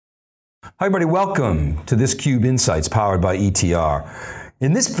Hi everybody, welcome to this Cube Insights powered by ETR.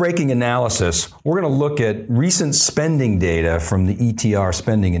 In this breaking analysis, we're going to look at recent spending data from the ETR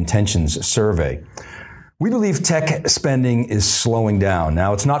Spending Intentions Survey. We believe tech spending is slowing down.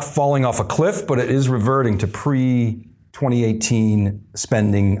 Now, it's not falling off a cliff, but it is reverting to pre-2018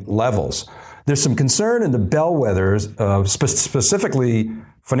 spending levels. There's some concern in the bellwethers, specifically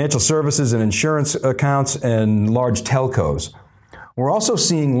financial services and insurance accounts and large telcos. We're also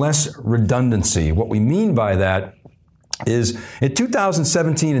seeing less redundancy. What we mean by that is in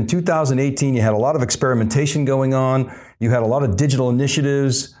 2017 and 2018, you had a lot of experimentation going on. You had a lot of digital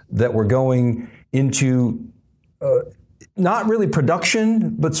initiatives that were going into not really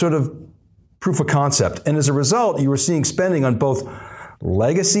production, but sort of proof of concept. And as a result, you were seeing spending on both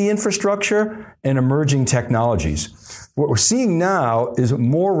legacy infrastructure and emerging technologies. What we're seeing now is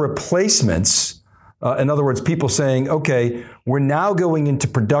more replacements. In other words, people saying, okay, we're now going into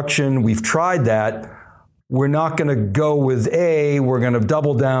production. We've tried that. We're not going to go with A. We're going to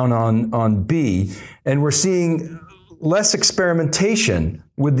double down on B. And we're seeing less experimentation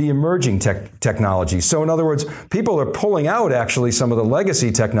with the emerging technologies. So in other words, people are pulling out actually some of the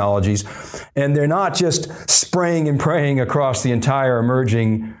legacy technologies, and they're not just spraying and praying across the entire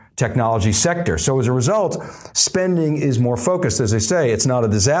emerging technology sector. So as a result, spending is more focused. As I say, it's not a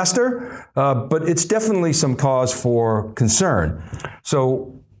disaster, but it's definitely some cause for concern.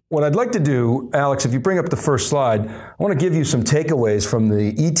 So what I'd like to do, Alex, if you bring up the first slide, I want to give you some takeaways from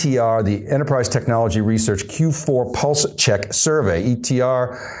the ETR, the Enterprise Technology Research Q4 Pulse Check Survey.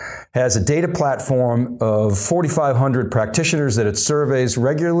 ETR has a data platform of 4,500 practitioners that it surveys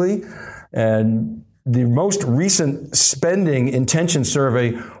regularly, and the most recent spending intention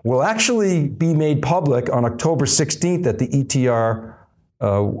survey will actually be made public on October 16th at the ETR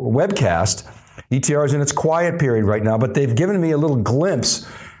webcast. ETR is in its quiet period right now, but they've given me a little glimpse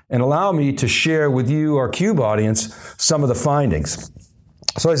and allow me to share with you, our Cube audience, some of the findings.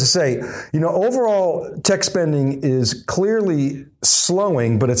 So as I say, overall tech spending is clearly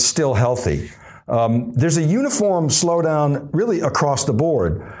slowing, but it's still healthy. There's a uniform slowdown really across the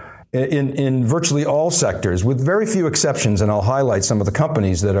board in virtually all sectors, with very few exceptions, and I'll highlight some of the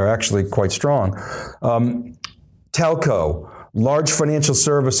companies that are actually quite strong. Telco, large financial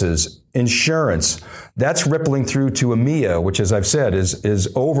services, insurance, that's rippling through to EMEA, which, as I've said, is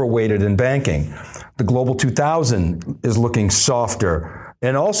overweighted in banking. The Global 2000 is looking softer.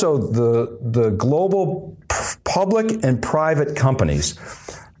 And also the global public and private companies.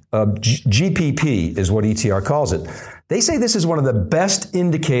 GPP is what ETR calls it. They say this is one of the best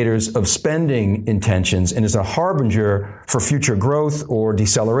indicators of spending intentions and is a harbinger for future growth or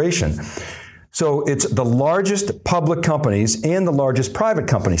deceleration. So it's the largest public companies and the largest private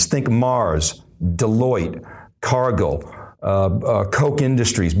companies. Think Mars, Deloitte, Cargill, Koch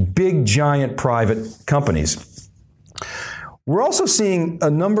Industries, big giant private companies. We're also seeing a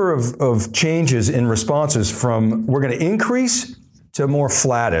number of changes in responses from we're going to increase to more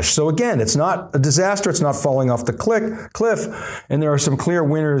flattish. So again, it's not a disaster, it's not falling off the cliff, and there are some clear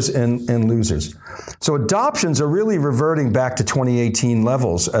winners and losers. So adoptions are really reverting back to 2018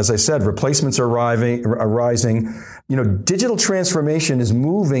 levels. As I said, replacements are rising. Digital transformation is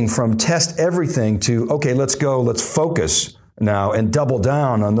moving from test everything to, okay, let's focus now and double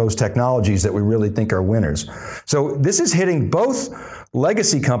down on those technologies that we really think are winners. So this is hitting both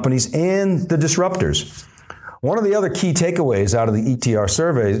legacy companies and the disruptors. One of the other key takeaways out of the ETR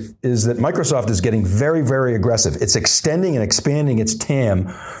survey is that Microsoft is getting very, very aggressive. It's extending and expanding its TAM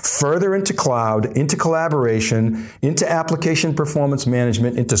further into cloud, into collaboration, into application performance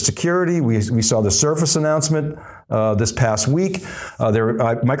management, into security. We saw the Surface announcement this past week.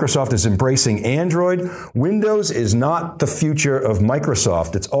 Microsoft is embracing Android. Windows is not the future of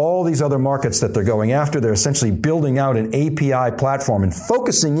Microsoft. It's all these other markets that they're going after. They're essentially building out an API platform and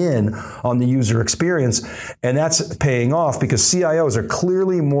focusing in on the user experience. And that's paying off because CIOs are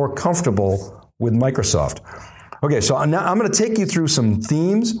clearly more comfortable with Microsoft. Okay, so now I'm going to take you through some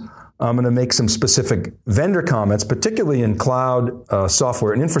themes. I'm going to make some specific vendor comments, particularly in cloud,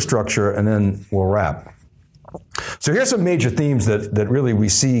 software, and infrastructure, and then we'll wrap. So here's some major themes that really we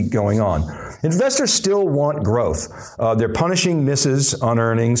see going on. Investors still want growth. They're punishing misses on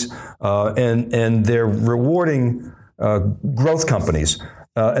earnings, and they're rewarding growth companies.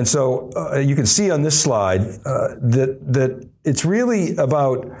 And so you can see on this slide that it's really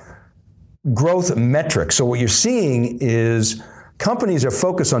about growth metrics. So what you're seeing is companies are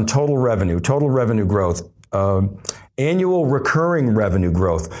focused on total revenue growth, annual recurring revenue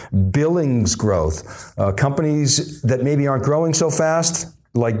growth, billings growth. Companies that maybe aren't growing so fast,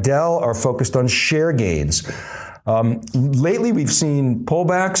 like Dell, are focused on share gains. Lately, we've seen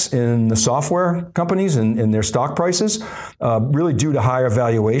pullbacks in the software companies and in their stock prices, really due to higher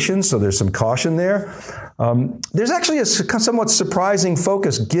valuations. So there's some caution there. There's actually a somewhat surprising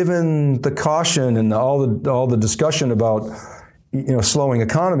focus, given the caution and all the discussion about slowing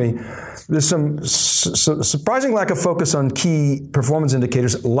economy. There's some surprising lack of focus on key performance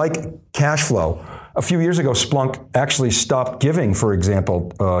indicators like cash flow. A few years ago, Splunk actually stopped giving, for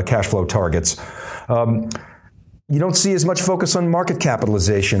example, cash flow targets. You don't see as much focus on market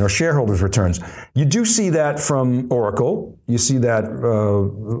capitalization or shareholders' returns. You do see that from Oracle. You see that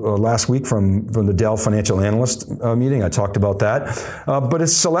last week from the Dell Financial Analyst meeting. I talked about that. But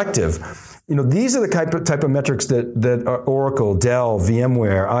it's selective. These are the type of metrics that Oracle, Dell,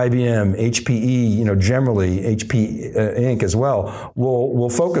 VMware, IBM, HPE, generally HP Inc. as well, will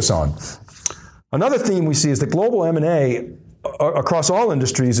focus on. Another theme we see is that global M&A across all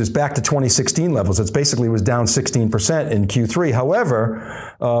industries is back to 2016 levels. It's basically was down 16% in Q3. However,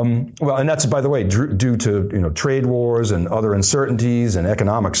 and that's, by the way, due to trade wars and other uncertainties and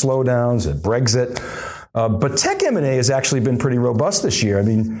economic slowdowns and Brexit. But tech M&A has actually been pretty robust this year. I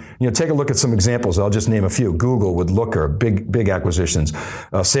mean, take a look at some examples. I'll just name a few. Google with Looker, big acquisitions.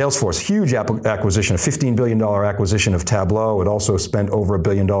 Salesforce, huge acquisition, a $15 billion acquisition of Tableau. It also spent over $1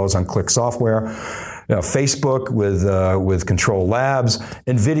 billion on Click Software. Facebook with Control Labs.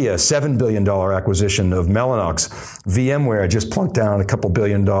 NVIDIA, $7 billion acquisition of Mellanox. VMware just plunked down a couple $2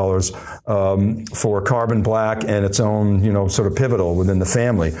 billion for Carbon Black and its own, sort of pivotal within the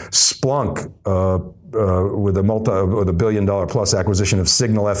family. Splunk, with a $1 billion plus acquisition of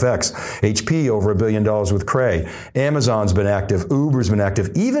SignalFX. HP over $1 billion with Cray. Amazon's been active. Uber's been active.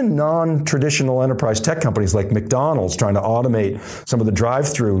 Even non-traditional enterprise tech companies like McDonald's trying to automate some of the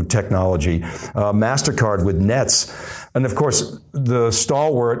drive-through technology. MasterCard with Nets. And of course, the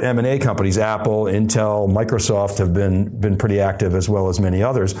stalwart M&A companies, Apple, Intel, Microsoft have been pretty active, as well as many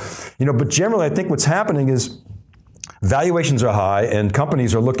others. But generally, I think what's happening is valuations are high and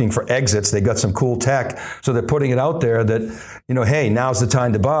companies are looking for exits. They got some cool tech, so they're putting it out there that, hey, now's the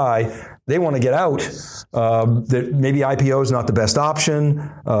time to buy. They want to get out. That maybe IPO is not the best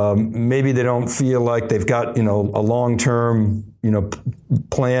option. Maybe they don't feel like they've got, a long-term,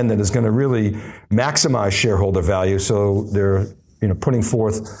 plan that is going to really maximize shareholder value. So they're, putting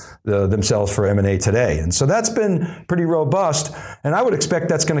forth themselves for M&A today. And so that's been pretty robust. And I would expect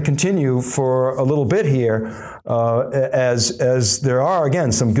that's going to continue for a little bit here as there are,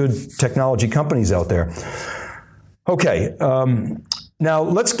 again, some good technology companies out there. Okay. Now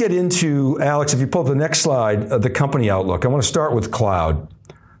let's get into, Alex, if you pull up the next slide, the company outlook. I want to start with cloud.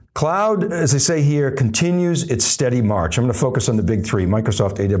 Cloud, as I say here, continues its steady march. I'm going to focus on the big three,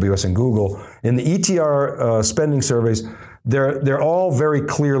 Microsoft, AWS, and Google. In the ETR spending surveys, they're all very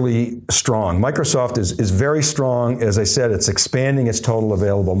clearly strong. Microsoft is very strong. As I said, it's expanding its total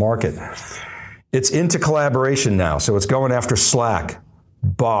available market. It's into collaboration now, so it's going after Slack,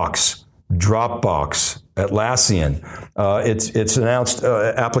 Box, Dropbox, Atlassian. It's announced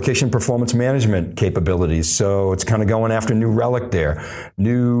application performance management capabilities, so it's kind of going after New Relic there.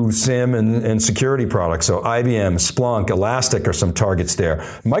 New SIEM and security products, so IBM, Splunk, Elastic are some targets there.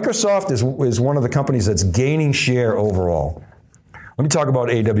 Microsoft is one of the companies that's gaining share overall. Let me talk about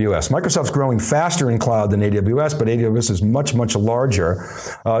AWS. Microsoft's growing faster in cloud than AWS, but AWS is much, much larger,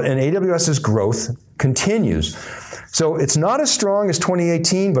 and AWS's growth continues. So it's not as strong as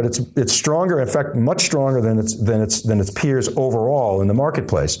 2018, but it's stronger. In fact, much stronger than its peers overall in the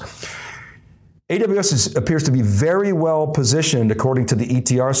marketplace. AWS appears to be very well positioned, according to the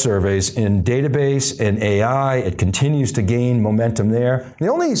ETR surveys, in database and AI. It continues to gain momentum there. The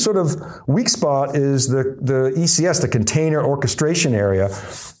only sort of weak spot is the ECS, the container orchestration area,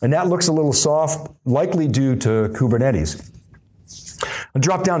 and that looks a little soft, likely due to Kubernetes. I'll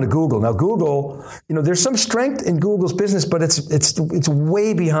drop down to Google. Now, Google, there's some strength in Google's business, but it's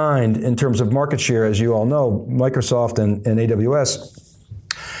way behind in terms of market share, as you all know, Microsoft and AWS.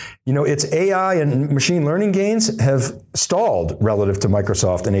 Its AI and machine learning gains have stalled relative to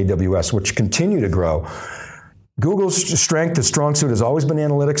Microsoft and AWS, which continue to grow. Google's strength, its strong suit, has always been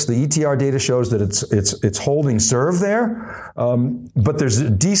analytics. The ETR data shows that it's holding serve there, but there's a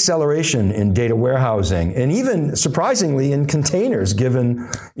deceleration in data warehousing, and even surprisingly in containers, given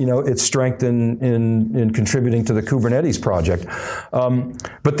its strength in contributing to the Kubernetes project.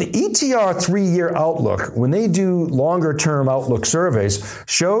 But the ETR 3-year outlook, when they do longer-term outlook surveys,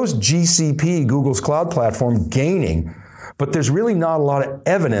 shows GCP, Google's cloud platform, gaining, but there's really not a lot of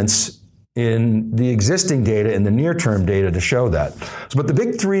evidence in the existing data and the near-term data to show that. But the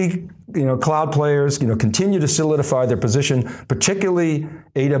big three, cloud players, continue to solidify their position, particularly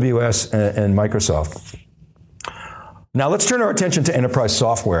AWS and Microsoft. Now let's turn our attention to enterprise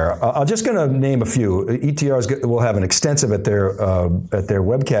software. I'm just going to name a few. ETR will have an extensive at their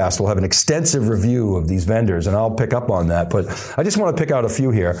webcast. We'll have an extensive review of these vendors, and I'll pick up on that. But I just want to pick out a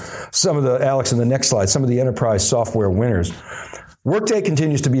few here. Some of the Alex in the next slide. Some of the enterprise software winners. Workday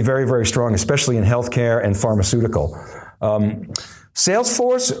continues to be very, very strong, especially in healthcare and pharmaceutical.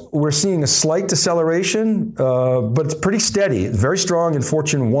 Salesforce, we're seeing a slight deceleration, but it's pretty steady. It's very strong in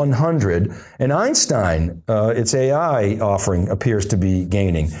Fortune 100. And Einstein, its AI offering, appears to be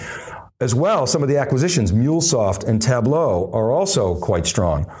gaining. As well, some of the acquisitions, MuleSoft and Tableau, are also quite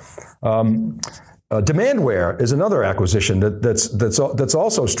strong. Demandware is another acquisition that's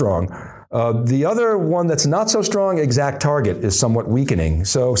also strong. The other one that's not so strong, ExactTarget, is somewhat weakening.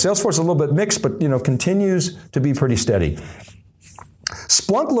 So Salesforce is a little bit mixed, but continues to be pretty steady.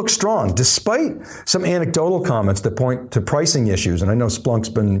 Splunk looks strong, despite some anecdotal comments that point to pricing issues. And I know Splunk's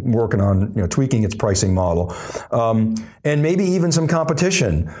been working on tweaking its pricing model, and maybe even some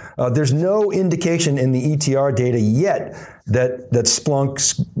competition. There's no indication in the ETR data yet that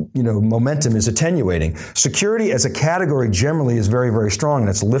Splunk's momentum is attenuating. Security as a category generally is very, very strong, and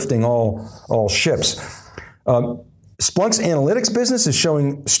it's lifting all ships. Splunk's analytics business is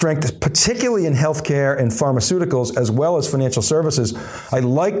showing strength, particularly in healthcare and pharmaceuticals, as well as financial services. I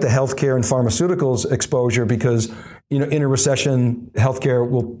like the healthcare and pharmaceuticals exposure because, in a recession, healthcare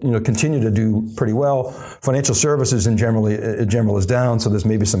will, continue to do pretty well. Financial services in general is down, so there's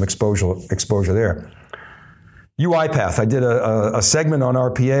maybe some exposure there. UiPath, I did a segment on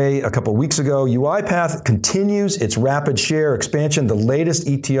RPA a couple of weeks ago. UiPath continues its rapid share expansion. The latest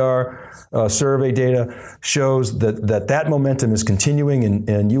ETR survey data shows that momentum is continuing,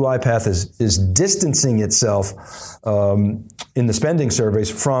 and UiPath is distancing itself in the spending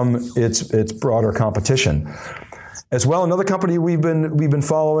surveys from its broader competition. As well, another company we've been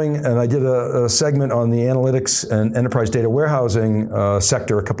following, and I did a segment on the analytics and enterprise data warehousing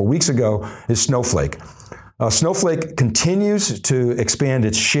sector a couple of weeks ago, is Snowflake. Snowflake continues to expand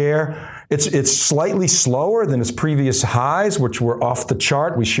its share. It's slightly slower than its previous highs, which were off the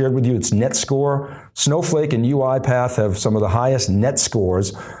chart. We shared with you its net score. Snowflake and UiPath have some of the highest net scores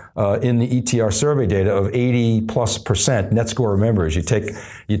in the ETR survey data of 80+%. Net score, remember, is you take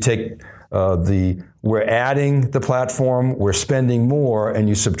we're adding the platform, we're spending more, and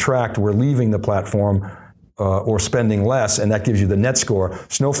you subtract, we're leaving the platform or spending less, and that gives you the net score.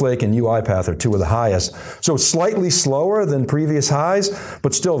 Snowflake and UiPath are two of the highest. So it's slightly slower than previous highs,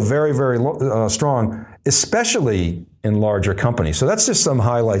 but still very, very strong, especially in larger companies. So that's just some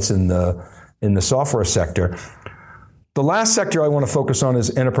highlights in the software sector. The last sector I want to focus on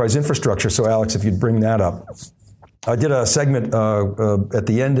is enterprise infrastructure. So Alex, if you'd bring that up. I did a segment at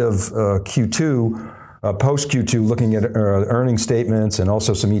the end of Q2, post Q2, looking at earnings statements and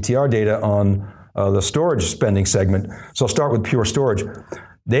also some ETR data on the storage spending segment. So I'll start with Pure Storage.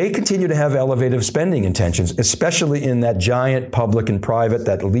 They continue to have elevated spending intentions, especially in that giant public and private,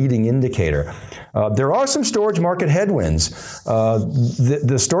 that leading indicator. There are some storage market headwinds.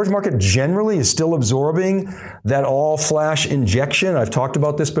 The storage market generally is still absorbing that all-flash injection. I've talked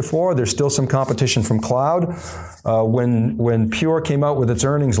about this before. There's still some competition from cloud. When Pure came out with its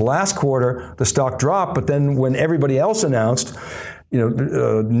earnings last quarter, the stock dropped, but then when everybody else announced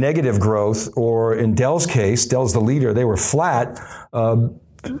negative growth, or in Dell's case, Dell's the leader, they were flat.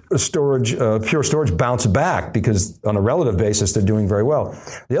 Pure Storage bounced back because on a relative basis, they're doing very well.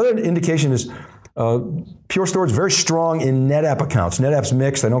 The other indication is Pure Storage very strong in NetApp accounts. NetApp's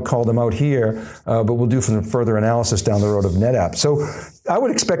mixed. I don't call them out here, but we'll do some further analysis down the road of NetApp. So I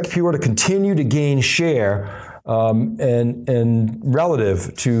would expect Pure to continue to gain share and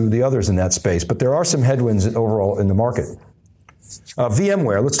relative to the others in that space. But there are some headwinds overall in the market.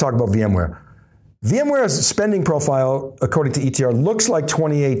 VMware, let's talk about VMware. VMware's spending profile, according to ETR, looks like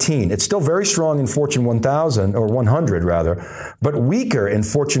 2018. It's still very strong in Fortune 1000, or 100 rather, but weaker in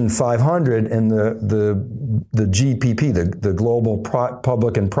Fortune 500 and the GPP, the global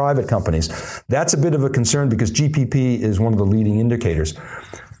public and private companies. That's a bit of a concern because GPP is one of the leading indicators.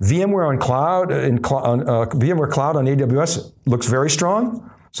 VMware on cloud, VMware Cloud on AWS looks very strong.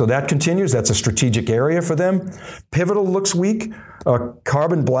 So that continues. That's a strategic area for them. Pivotal looks weak.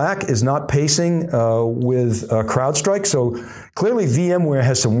 Carbon Black is not pacing with CrowdStrike. So clearly VMware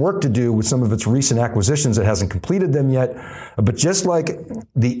has some work to do with some of its recent acquisitions. It hasn't completed them yet. But just like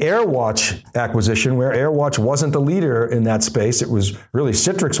the AirWatch acquisition, where AirWatch wasn't the leader in that space, it was really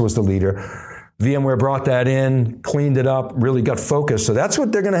Citrix was the leader. VMware brought that in, cleaned it up, really got focused. So that's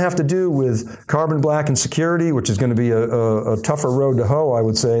what they're going to have to do with Carbon Black and security, which is going to be a tougher road to hoe, I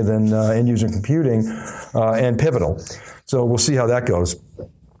would say, than end-user computing and Pivotal. So we'll see how that goes.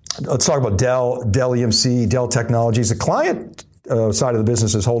 Let's talk about Dell EMC, Dell Technologies. The client side of the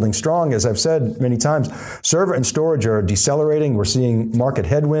business is holding strong. As I've said many times, server and storage are decelerating. We're seeing market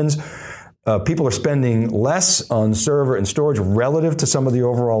headwinds. People are spending less on server and storage relative to some of the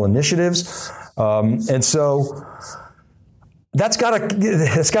overall initiatives. And so that's got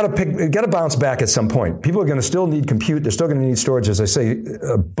to bounce back at some point. People are going to still need compute. They're still going to need storage. As I say,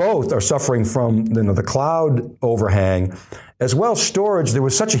 both are suffering from the cloud overhang. As well, storage, there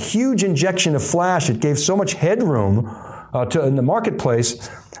was such a huge injection of flash. It gave so much headroom in the marketplace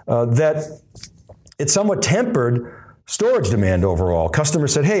that it somewhat tempered storage demand overall.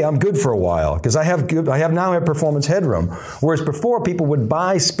 Customers said, hey, I'm good for a while because I now have performance headroom. Whereas before, people would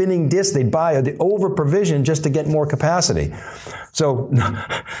buy spinning disks, they'd buy the over provision just to get more capacity. So,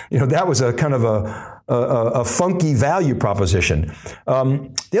 that was a kind of a funky value proposition.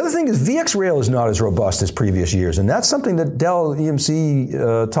 The other thing is VxRail is not as robust as previous years, and that's something that Dell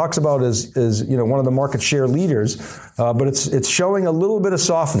EMC talks about as one of the market share leaders, but it's showing a little bit of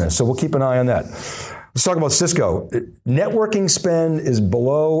softness, so we'll keep an eye on that. Let's talk about Cisco. Networking spend is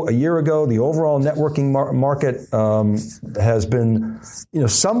below a year ago. The overall networking market has been,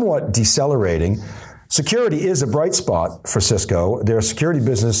 somewhat decelerating. Security is a bright spot for Cisco. Their security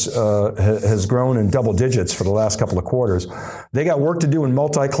business has grown in double digits for the last couple of quarters. They got work to do in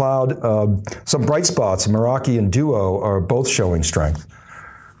multi-cloud. Some bright spots, Meraki and Duo, are both showing strength.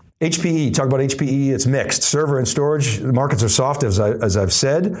 HPE, talk about HPE, it's mixed. Server and storage, the markets are soft, as I've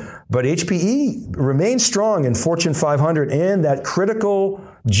said, but HPE remains strong in Fortune 500 and that critical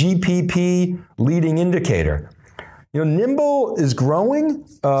GPP leading indicator. Nimble is growing,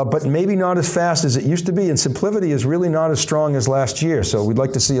 but maybe not as fast as it used to be, and SimpliVity is really not as strong as last year, so we'd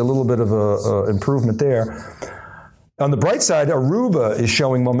like to see a little bit of a improvement there. On the bright side, Aruba is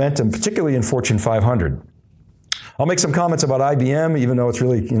showing momentum, particularly in Fortune 500. I'll make some comments about IBM, even though it's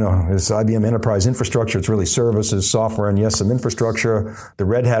really, it's IBM enterprise infrastructure. It's really services, software, and yes, some infrastructure. The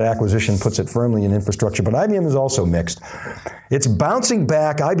Red Hat acquisition puts it firmly in infrastructure, but IBM is also mixed. It's bouncing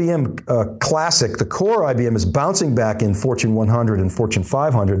back. IBM Classic, the core IBM, is bouncing back in Fortune 100 and Fortune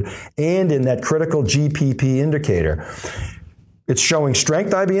 500 and in that critical GPP indicator. It's showing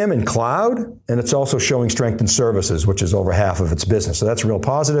strength, IBM, in cloud, and it's also showing strength in services, which is over half of its business. So that's real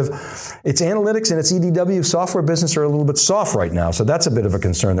positive. Its analytics and its EDW software business are a little bit soft right now, so that's a bit of a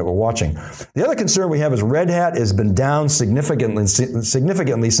concern that we're watching. The other concern we have is Red Hat has been down significantly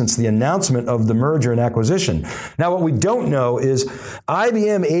since the announcement of the merger and acquisition. Now, what we don't know is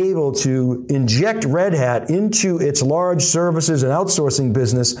IBM able to inject Red Hat into its large services and outsourcing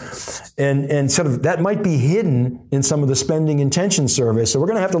business, and sort of that might be hidden in some of the spending intention survey. So we're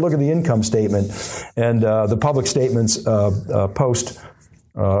going to have to look at the income statement and the public statements post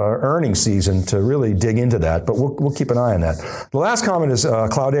earnings season to really dig into that. But we'll keep an eye on that. The last comment is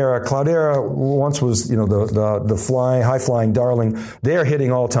Cloudera. Cloudera once was the high flying darling. They are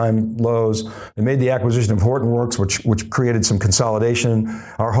hitting all time lows. They made the acquisition of Hortonworks, which created some consolidation.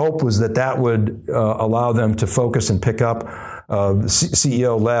 Our hope was that would allow them to focus and pick up.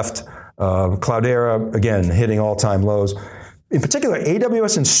 CEO left. Cloudera again hitting all time lows. In particular,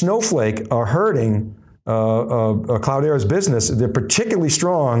 AWS and Snowflake are hurting Cloudera's business. They're particularly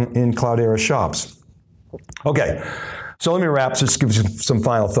strong in Cloudera shops. Okay, so let me wrap, just give you some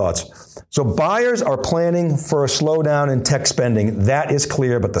final thoughts. So buyers are planning for a slowdown in tech spending. That is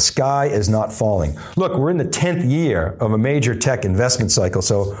clear, but the sky is not falling. Look, we're in the 10th year of a major tech investment cycle,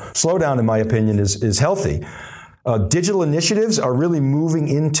 so slowdown, in my opinion, is healthy. Digital initiatives are really moving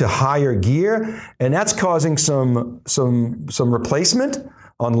into higher gear, and that's causing some replacement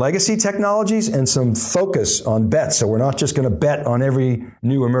on legacy technologies and some focus on bets. So we're not just going to bet on every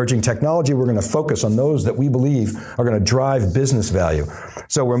new emerging technology. We're going to focus on those that we believe are going to drive business value.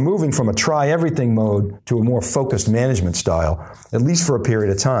 So we're moving from a try everything mode to a more focused management style, at least for a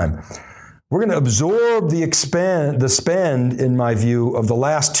period of time. We're going to absorb the spend, in my view, of the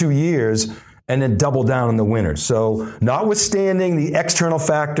last 2 years and then double down on the winners. So notwithstanding the external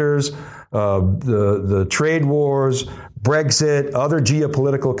factors, the trade wars, Brexit, other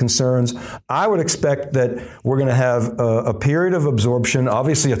geopolitical concerns, I would expect that we're going to have a period of absorption.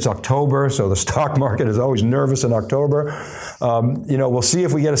 Obviously, it's October, so the stock market is always nervous in October. We'll see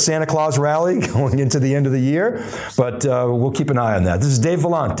if we get a Santa Claus rally going into the end of the year, but we'll keep an eye on that. This is Dave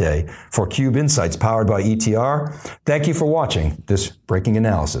Vellante for Cube Insights, powered by ETR. Thank you for watching this breaking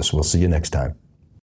analysis. We'll see you next time.